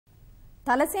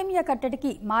Thalassemia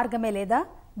కట్టడికి మార్గమే లేదా?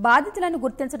 బాధితులను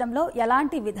గుర్తించడంలో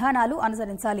ఎలాంటి విధానాలు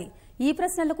అనుసరించాలి? ఈ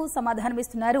ప్రశ్నలకు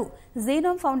సమాధానమిస్తున్నారు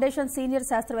జీనోమ్ ఫౌండేషన్ సీనియర్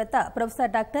శాస్త్రవేత్త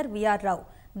ప్రొఫెసర్ డాక్టర్ విఆర్ రావు.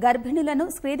 గర్భిణులను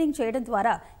స్క్రీనింగ్ చేయడం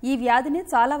ద్వారా ఈ వ్యాధిని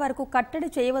చాలా వరకు కట్టడి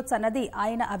చేయవచ్చన్నది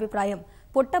ఆయన అభిప్రాయం.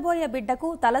 పుట్టబోయే బిడ్డకు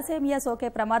తలసేమియా సోకే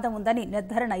ప్రమాదం ఉందని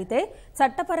నిర్ధారణ అయితే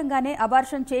చట్టపరంగానే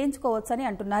అబార్షన్ చేయించుకోవచ్చని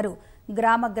అంటున్నారు.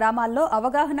 గ్రామాల్లో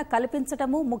అవగాహన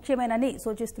కల్పించటము ముఖ్యమేనని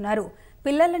సూచిస్తున్నారు.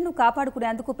 పిల్లలను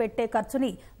కాపాడుకునేందుకు పెట్టే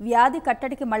ఖర్చుని వ్యాధి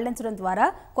కట్టడికి మళ్లించడం ద్వారా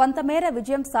కొంతమేర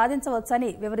విజయం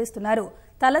సాధించవచ్చని వివరిస్తున్నారు.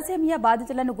 తలసేమియా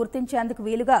బాధితులను గుర్తించేందుకు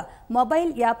వీలుగా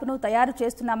మొబైల్ యాప్ను తయారు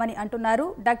చేస్తున్నామని అంటున్నారు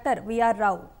డాక్టర్ విఆర్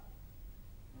రావు.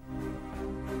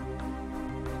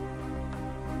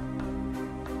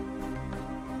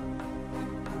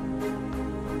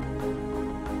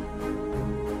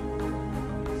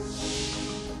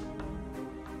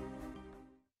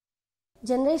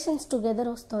 జనరేషన్స్ టుగెదర్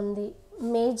వస్తుంది.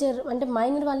 మేజర్ అంటే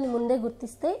మైనర్ వాళ్ళని ముందే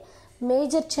గుర్తిస్తే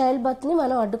మేజర్ చైల్డ్ బర్త్ని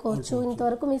మనం అడ్డుకోవచ్చు.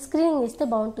 ఇంతవరకు మీ స్క్రీనింగ్ ఇస్తే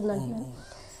బాగుంటుంది అంటున్నారు.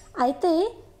 అయితే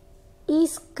ఈ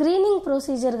స్క్రీనింగ్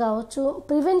ప్రొసీజర్ కావచ్చు,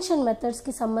 ప్రివెన్షన్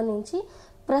మెథడ్స్కి సంబంధించి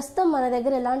ప్రస్తుతం మన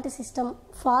దగ్గర ఎలాంటి సిస్టమ్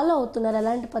ఫాలో అవుతున్నారు,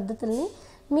 ఎలాంటి పద్ధతుల్ని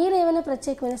మీరు ఏమైనా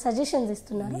ప్రత్యేకమైన సజెషన్స్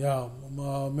ఇస్తున్నారు?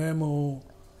 మేము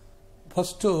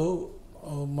ఫస్ట్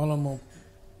మనము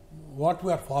వాట్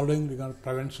వీఆర్ ఫాలోయింగ్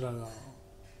ప్రివెన్షన్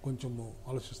కొంచెం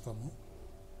ఆలోచిస్తాము.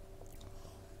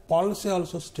 పాలసీ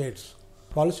ఆల్సో స్టేట్స్,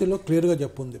 పాలసీలో క్లియర్గా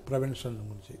చెప్పుంది ప్రివెన్షన్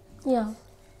గురించి.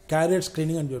 క్యారియర్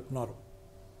స్క్రీనింగ్ అని చెప్తున్నారు.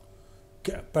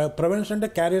 ప్రివెన్షన్ అంటే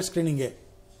క్యారియర్ స్క్రీనింగే.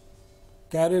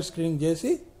 క్యారియర్ స్క్రీనింగ్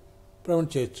చేసి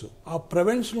ప్రివెంట్ చేయొచ్చు. ఆ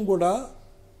ప్రివెన్షన్ కూడా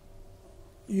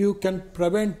you can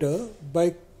prevent by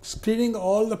screening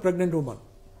all the pregnant women.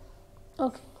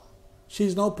 Okay, she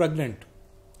is now pregnant,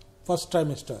 first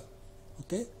trimester.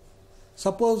 Okay,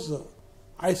 suppose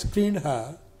I screened her,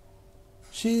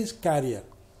 she is carrier.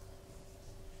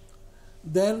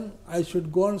 Then I should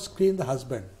go and screen the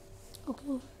husband.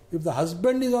 Okay. If the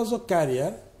husband is also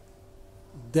carrier,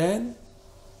 then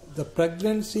the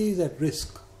pregnancy is at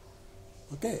risk.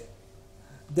 Okay.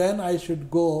 Then I should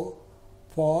go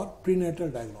for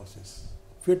prenatal diagnosis.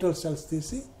 Fetal cells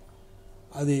తీసి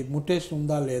అది mutation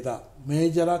ఉందా లేదా,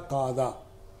 మేజరా కాదా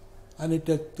అని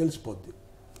తెలిసిపోద్ది.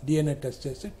 DNA test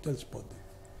చేసి తెలిసిపోతే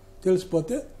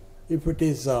if it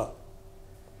is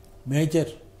major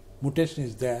mutation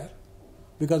is there,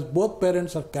 because both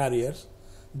parents are carriers,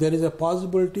 there is a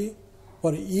possibility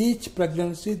for each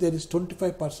pregnancy there is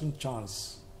 25% chance.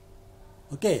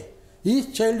 Okay, each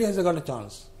child has got a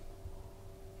chance.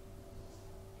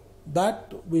 That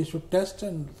we should test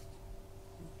and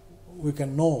we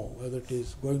can know whether it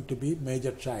is going to be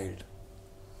major child.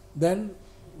 Then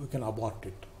we can abort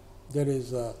it. There is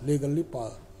legally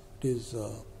it is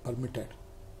permitted.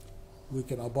 We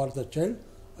can abort the child,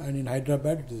 and in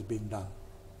Hyderabad it is being done.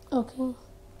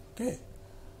 Okay.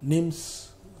 NIMS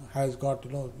has got,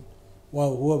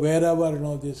 wherever,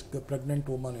 this pregnant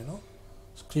woman,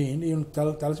 screened. Even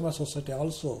Thalassemia Society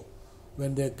also,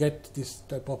 when they get this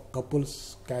type of couples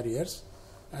carriers,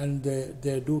 and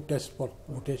they do test for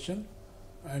mutation,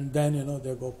 and then,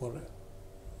 they go for it.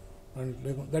 And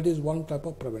that is one type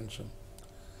of prevention.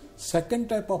 Second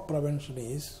type of prevention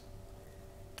is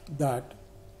that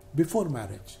before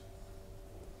marriage,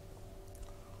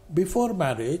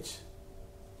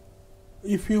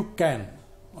 if you can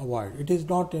avoid, it is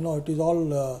not, it is all,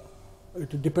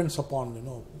 it depends upon,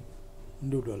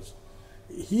 individuals.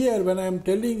 Here, when I am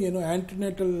telling,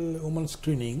 antenatal woman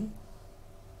screening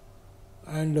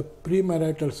and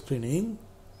premarital screening,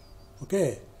 okay,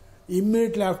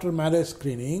 immediately after marriage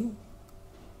screening,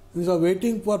 these are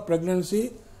waiting for pregnancy,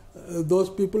 those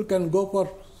people can go for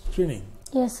screening.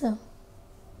 Yes, sir.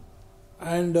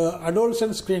 And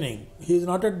adolescent screening, he is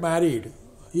not yet married,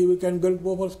 he can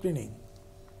go for screening.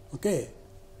 Okay,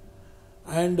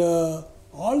 and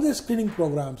all the screening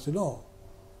programs,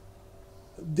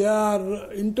 they are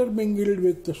intermingled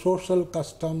with the social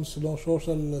customs,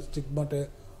 social stigma,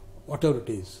 whatever it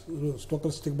is.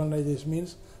 Social stigmatization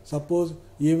means, suppose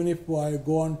even if I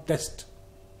go on test,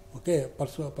 okay,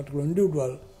 particular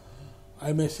individual,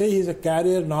 I may say he is a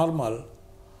carrier normal,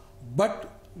 but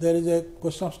there is a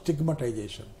question of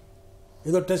stigmatization.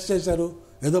 ఏదో test చేశారు,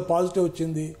 ఏదో positive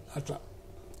వచ్చింది, అట్లా.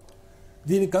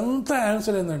 దీనికంతా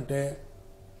answer ఏంటంటే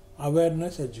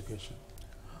awareness, education.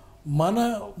 మన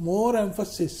more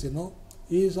emphasis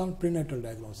is on prenatal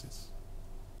diagnosis.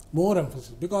 More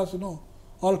emphasis, because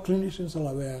all clinicians are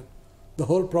aware, the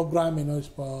whole program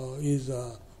is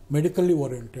medically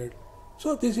oriented.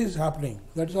 So this is happening.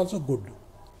 That is also good.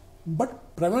 But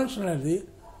preventionally,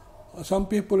 some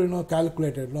people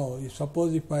calculated,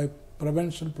 suppose if I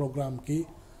prevention program ki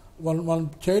one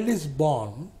child is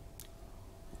born,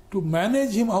 to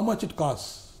manage him, how much it costs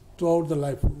throughout the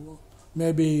life,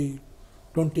 maybe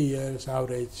 20 years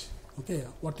average, okay,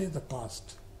 what is the cost?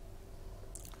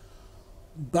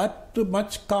 That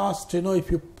much cost,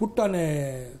 if you put on a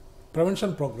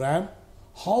prevention program,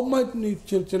 how many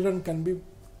children can be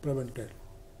prevented?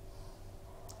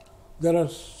 There are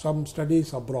some studies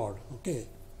abroad, okay,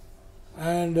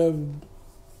 and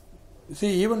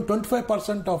see, even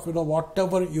 25% of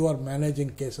whatever you are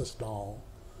managing cases now,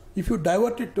 if you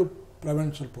divert it to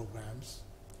prevention programs,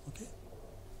 okay,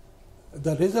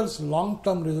 the results,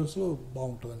 long-term results,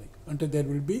 bound to until there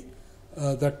will be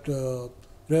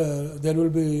there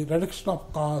will be reduction of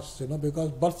costs, because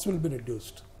births will be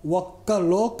reduced. Okka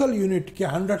local unit ki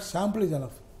 100 samples is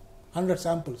enough. 100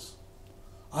 samples.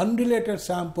 Unrelated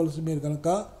samples మీరు కనుక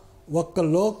ఒక్క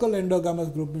local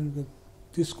ఎండోగామస్ group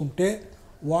తీసుకుంటే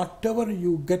whatever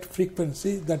you get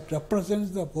frequency, that represents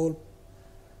the whole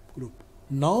group.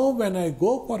 Now when I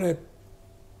go for a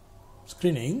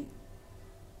screening,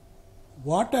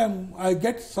 I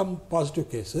get some positive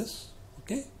cases,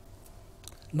 okay.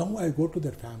 Now I go to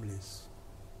their families.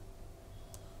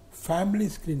 Family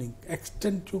screening,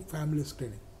 extensive family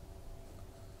screening.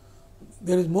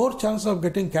 There is more chance of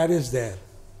getting carriers there.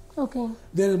 Okay.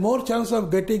 There is more chance of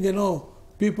getting,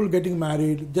 people getting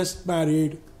married, just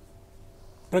married,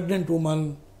 pregnant woman.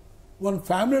 One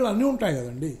family అన్నీ ఉంటాయి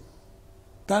కదండి.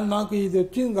 కానీ నాకు ఇది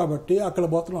వచ్చింది కాబట్టి అక్కడ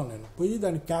పోతున్నాను నేను. పోయి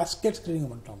దాన్ని క్యాస్కేడ్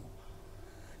స్క్రీనింగ్ అంటాము.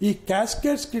 ఈ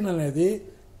క్యాస్కేడ్ స్క్రీన్ అనేది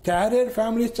క్యారియర్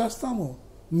ఫ్యామిలీస్ చేస్తాము,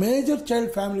 మేజర్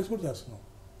చైల్డ్ ఫ్యామిలీస్ కూడా చేస్తున్నాం.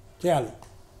 చేయాలి.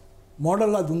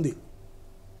 మోడల్ అది ఉంది.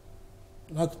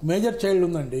 నాకు మేజర్ చైల్డ్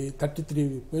ఉందండి, 33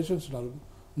 పేషెంట్స్ ఉన్నారు.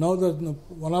 Now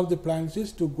one of the plans is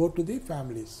to go to the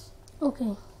families. Okay.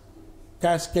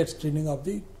 Cascade screening of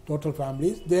the total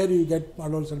families. There you get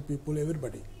adolescent people,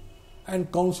 everybody. And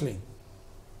counseling.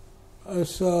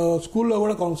 School lo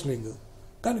kuda counseling.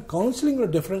 Kani counseling lo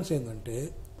difference endante,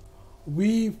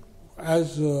 we as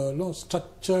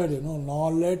structured,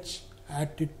 knowledge,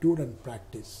 attitude and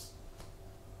practice.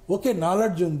 Okay,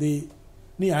 knowledge undi,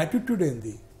 nee attitude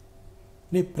endi,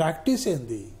 nee practice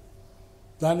endi,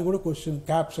 దాన్ని కూడా question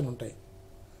caps అని ఉంటాయి,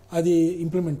 అది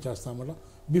implement చేస్తాం.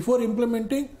 Before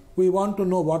implementing we want to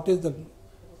know what is the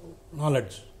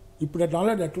knowledge. ఇప్పుడు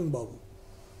knowledge ఎట్లుంది బాబు,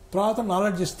 తర్వాత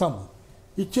knowledge ఇస్తాము,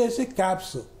 ఇచ్చేసి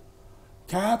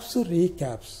caps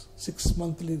recaps, 6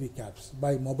 monthly recaps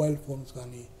by mobile phones.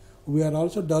 కానీ we are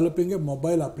also developing A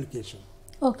mobile application.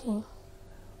 Okay.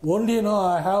 Only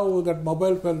I have that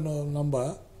mobile phone number.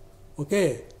 Okay,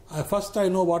 first I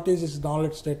know what is his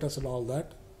knowledge status and all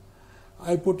that.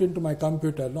 I put into my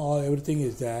computer, everything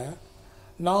is there.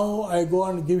 Now I go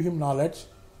and give him knowledge,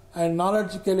 and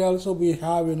knowledge ke liye also we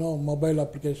have mobile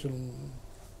application,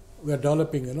 we are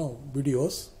developing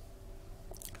videos,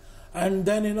 and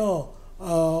then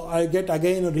I get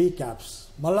again recaps,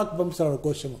 malak bamsar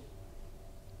question.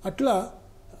 Atla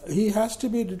he has to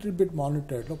be little bit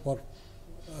monitored for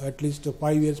at least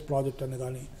 5 years project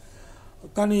ani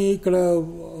kani ikkada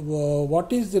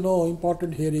what is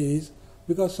important here is,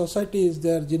 because society is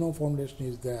there, Genome Foundation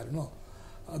is there,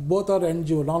 both are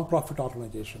NGO, non-profit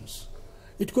organizations.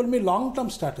 It could be long-term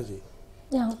strategy.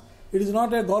 Yeah. It is not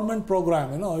a government program,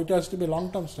 it has to be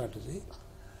long-term strategy.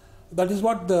 That is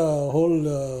what the whole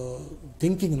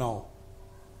thinking now.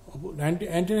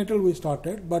 Antenatal we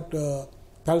started, but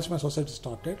Thalassemia Society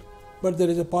started, but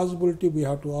there is a possibility we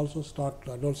have to also start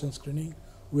adolescent screening,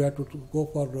 we have to go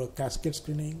for cascade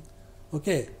screening,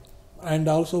 okay. And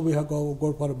also we have to go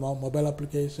for a mobile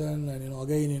application, and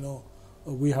again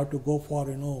we have to go for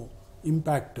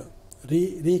impact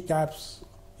recaps.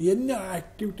 Any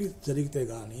activities jarigite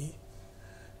gaani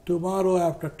tomorrow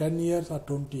after 10 years or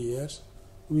 20 years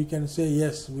we can say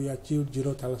yes, we achieved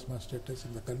zero thalassemia status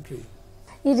in the country.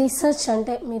 ఈ research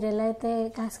అంటే మీరు ఎలా అయితే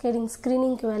cascading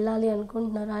స్క్రీనింగ్కి వెళ్ళాలి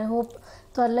అనుకుంటున్నారు, I hope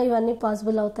త్వరలో ఇవన్నీ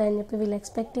possible అవుతాయని చెప్పి వీళ్ళు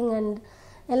ఎక్స్పెక్టింగ్. అండ్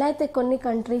ఎలా అయితే కొన్ని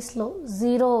కంట్రీస్లో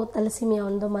జీరో తలసీమియా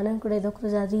ఉందో మనం కూడా ఏదో ఒక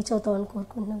రోజు రీచ్ అవుతామని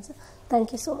కోరుకుంటున్నాం sir.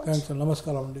 Thank you so much.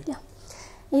 నమస్కారం అండి.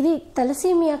 ఇది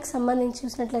తలసీమియాకి సంబంధించి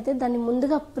చూసినట్లయితే దాన్ని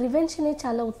ముందుగా ప్రివెన్షనే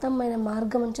చాలా ఉత్తమమైన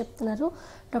మార్గం అని చెప్తున్నారు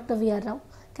డాక్టర్ విఆర్ రావు.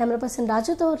 కెమెరా పర్సన్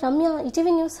రాజుతో రమ్య,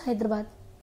 ఈటీవీ న్యూస్, హైదరాబాద్.